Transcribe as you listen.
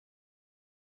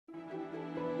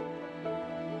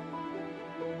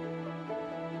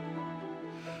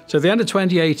So at the end of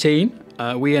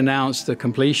 2018, we announced the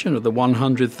completion of the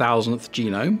 100,000th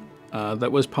genome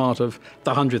that was part of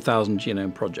the 100,000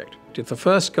 Genome Project. The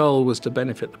first goal was to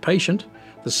benefit the patient.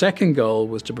 The second goal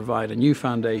was to provide a new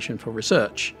foundation for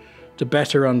research to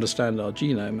better understand our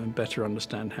genome and better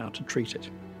understand how to treat it.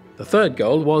 The third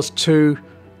goal was to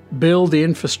build the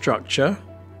infrastructure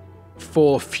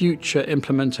for future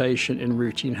implementation in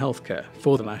routine healthcare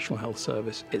for the National Health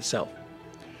Service itself.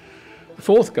 The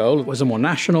fourth goal was a more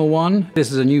national one.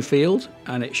 This is a new field,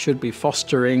 and it should be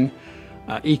fostering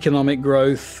economic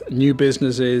growth, new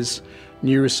businesses,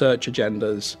 new research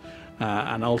agendas,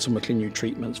 and ultimately new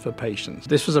treatments for patients.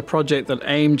 This was a project that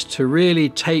aimed to really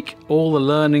take all the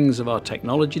learnings of our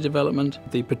technology development,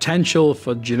 the potential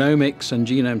for genomics and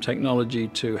genome technology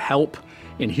to help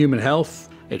in human health.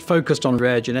 It focused on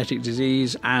rare genetic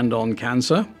disease and on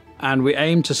cancer, and we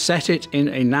aimed to set it in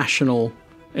a national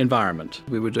environment.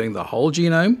 We were doing the whole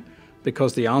genome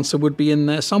because the answer would be in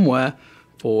there somewhere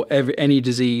for any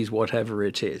disease, whatever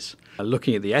it is.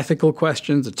 Looking at the ethical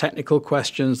questions, the technical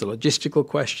questions, the logistical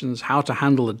questions, how to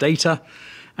handle the data,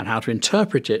 and how to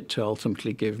interpret it to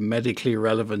ultimately give medically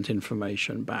relevant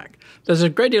information back. There's a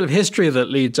great deal of history that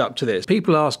leads up to this.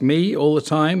 People ask me all the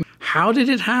time, how did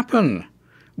it happen?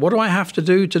 What do I have to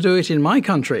do it in my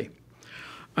country?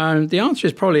 And the answer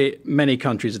is probably many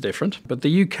countries are different, but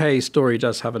the UK story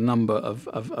does have a number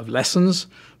of lessons.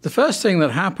 The first thing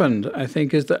that happened, I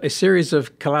think, is that a series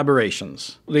of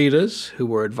collaborations. Leaders who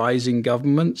were advising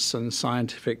governments and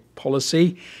scientific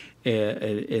policy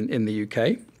in the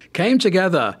UK came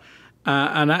together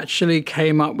and actually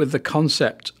came up with the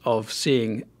concept of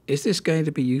seeing, is this going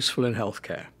to be useful in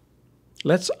healthcare?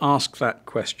 Let's ask that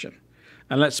question.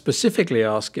 And let's specifically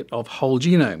ask it of whole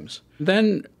genomes.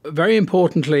 Then, very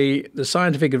importantly, the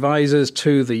scientific advisors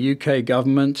to the UK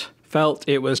government felt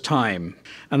it was time.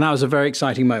 And that was a very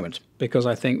exciting moment, because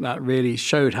I think that really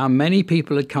showed how many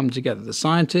people had come together. The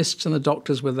scientists and the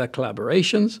doctors with their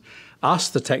collaborations, us,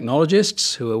 the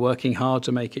technologists, who are working hard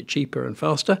to make it cheaper and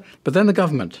faster, but then the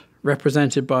government,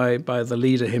 represented by the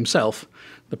leader himself,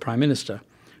 the Prime Minister,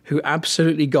 who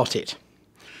absolutely got it.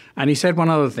 And he said one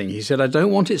other thing. He said, I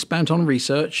don't want it spent on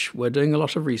research. We're doing a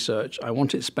lot of research. I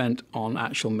want it spent on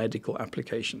actual medical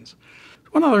applications.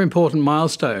 One other important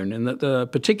milestone in that the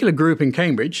particular group in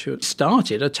Cambridge who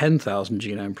started a 10,000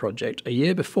 genome project a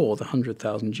year before the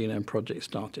 100,000 genome project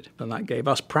started. And that gave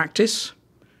us practice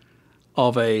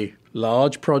of a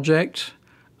large project,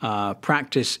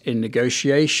 practice in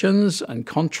negotiations and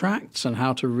contracts and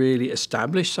how to really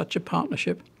establish such a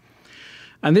partnership.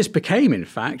 And this became, in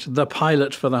fact, the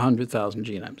pilot for the 100,000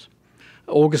 genomes.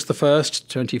 August the 1st,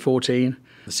 2014,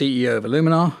 the CEO of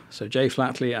Illumina, so Jay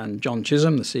Flatley, and John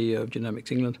Chisholm, the CEO of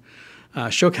Genomics England,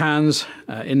 shook hands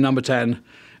in number 10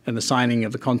 in the signing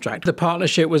of the contract. The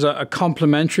partnership was a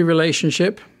complementary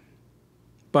relationship,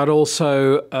 but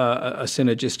also a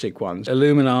synergistic one.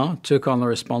 Illumina took on the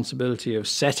responsibility of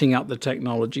setting up the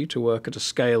technology to work at a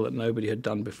scale that nobody had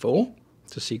done before,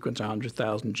 to sequence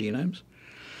 100,000 genomes.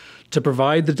 To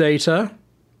provide the data,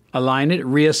 align it,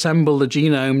 reassemble the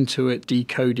genome to its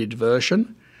decoded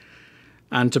version,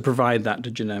 and to provide that to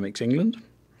Genomics England.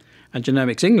 And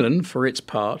Genomics England, for its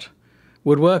part,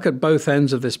 would work at both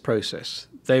ends of this process.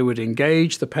 They would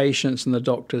engage the patients and the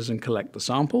doctors and collect the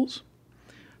samples.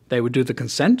 They would do the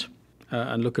consent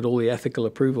and look at all the ethical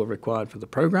approval required for the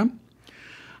program.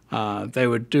 They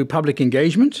would do public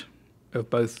engagement of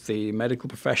both the medical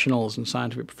professionals and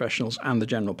scientific professionals and the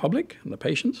general public and the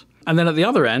patients. And then at the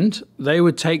other end, they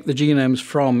would take the genomes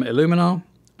from Illumina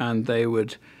and they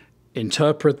would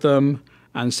interpret them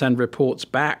and send reports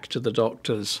back to the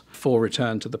doctors for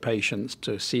return to the patients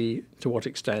to see to what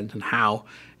extent and how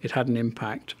it had an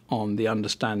impact on the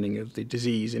understanding of the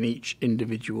disease in each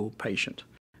individual patient.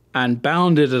 And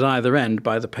bounded at either end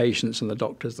by the patients and the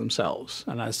doctors themselves.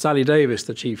 And as Sally Davis,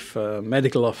 the Chief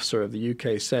Medical Officer of the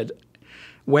UK, said,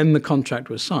 when the contract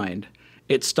was signed,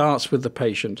 it starts with the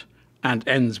patient and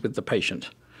ends with the patient.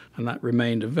 And that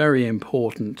remained a very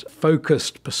important,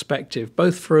 focused perspective,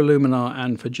 both for Illumina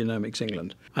and for Genomics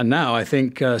England. And now I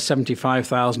think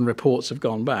 75,000 reports have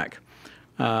gone back.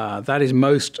 That is,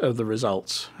 most of the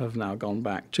results have now gone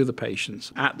back to the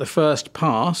patients. At the first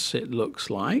pass, it looks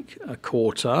like a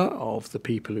quarter of the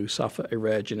people who suffer a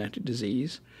rare genetic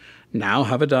disease now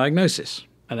have a diagnosis,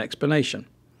 an explanation.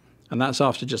 And that's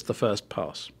after just the first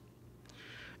pass.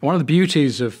 And one of the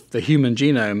beauties of the human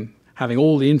genome, having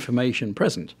all the information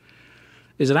present,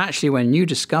 is that actually when new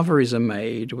discoveries are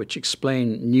made which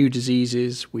explain new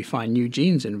diseases, we find new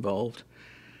genes involved,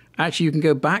 actually you can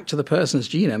go back to the person's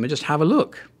genome and just have a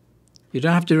look. You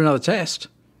don't have to do another test.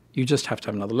 You just have to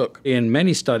have another look. In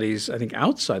many studies, I think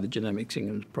outside the Genomics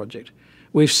England project,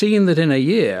 we've seen that in a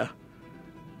year,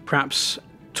 perhaps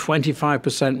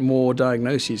 25% more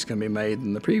diagnoses can be made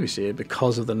than the previous year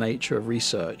because of the nature of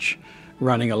research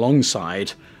running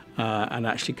alongside and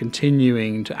actually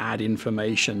continuing to add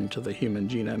information to the human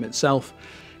genome itself.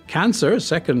 Cancer, a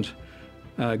second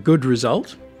good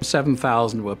result.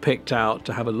 7,000 were picked out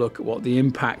to have a look at what the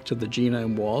impact of the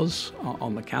genome was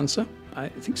on the cancer. I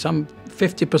think some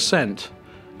 50%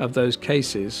 of those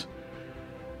cases,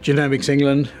 Genomics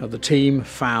England, the team,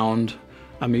 found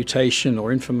a mutation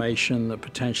or information that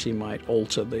potentially might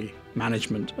alter the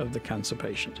management of the cancer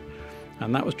patient.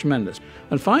 And that was tremendous.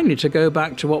 And finally, to go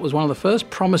back to what was one of the first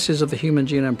promises of the Human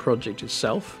Genome Project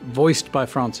itself, voiced by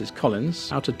Francis Collins,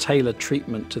 how to tailor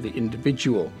treatment to the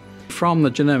individual. From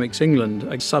the Genomics England,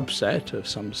 a subset of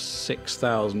some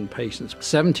 6,000 patients,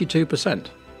 72%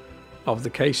 of the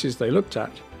cases they looked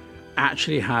at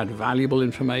actually had valuable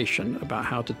information about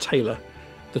how to tailor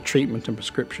the treatment and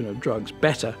prescription of drugs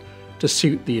better to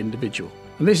suit the individual.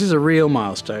 And this is a real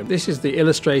milestone. This is the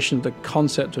illustration of the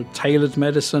concept of tailored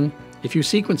medicine. If you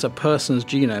sequence a person's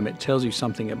genome, it tells you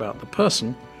something about the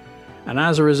person, and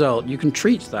as a result, you can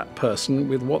treat that person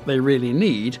with what they really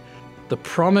need. The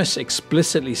promise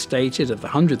explicitly stated of the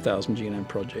 100,000 Genome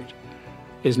Project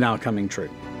is now coming true.